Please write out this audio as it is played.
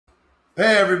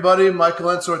Hey everybody, Michael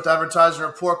Ensor with Advertising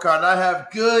Report Card, and I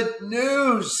have good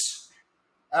news.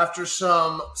 After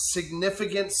some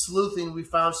significant sleuthing, we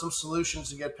found some solutions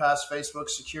to get past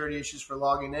Facebook's security issues for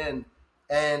logging in.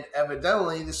 And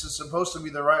evidently, this is supposed to be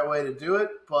the right way to do it,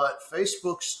 but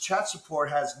Facebook's chat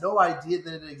support has no idea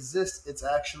that it exists. It's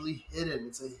actually hidden.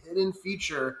 It's a hidden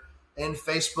feature in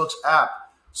Facebook's app.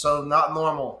 So not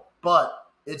normal, but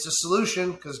it's a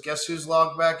solution because guess who's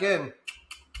logged back in?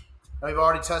 Now, we've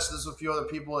already tested this with a few other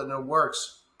people and it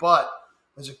works, but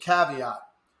there's a caveat.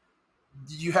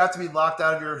 You have to be locked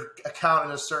out of your account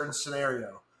in a certain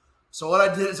scenario. So what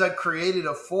I did is I created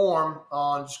a form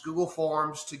on just Google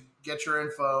Forms to get your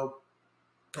info.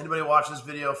 Anybody watching this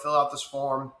video, fill out this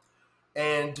form.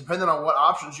 And depending on what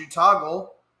options you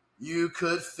toggle, you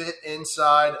could fit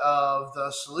inside of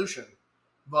the solution.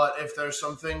 But if there's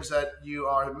some things that you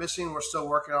are missing, we're still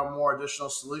working on more additional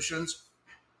solutions.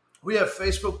 We have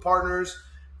Facebook partners,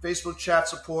 Facebook chat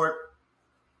support,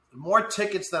 more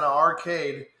tickets than an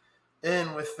arcade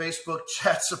in with Facebook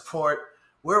chat support.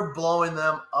 We're blowing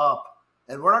them up.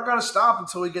 And we're not going to stop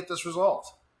until we get this resolved,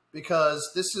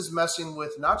 because this is messing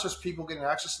with not just people getting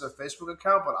access to their Facebook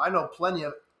account, but I know plenty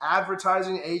of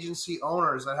advertising agency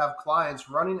owners that have clients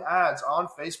running ads on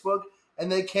Facebook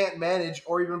and they can't manage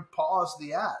or even pause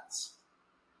the ads.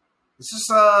 This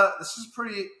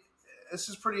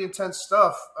is pretty intense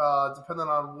stuff, depending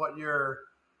on what your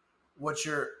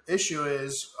issue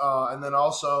is, and then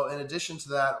also in addition to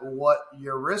that, what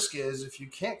your risk is if you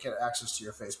can't get access to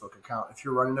your Facebook account, if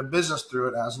you're running a business through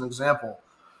it, as an example.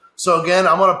 So again,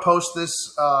 I'm going to post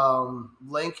this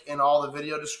link in all the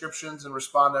video descriptions and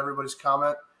respond to everybody's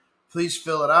comment. Please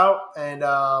fill it out, and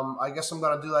I guess I'm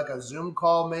going to do like a Zoom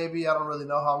call maybe. I don't really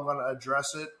know how I'm going to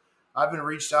address it. I've been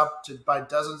reached out to by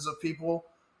dozens of people.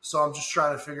 So I'm just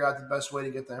trying to figure out the best way to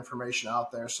get the information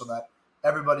out there so that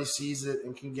everybody sees it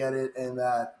and can get it, and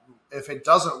that if it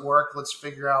doesn't work, let's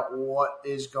figure out what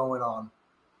is going on.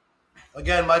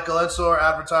 Again, Michael Ensor,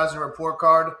 Advertising Report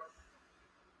Card.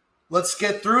 Let's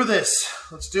get through this.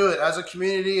 Let's do it as a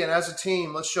community and as a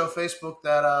team. Let's show Facebook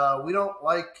that we don't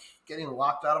like getting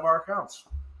locked out of our accounts.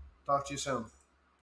 Talk to you soon.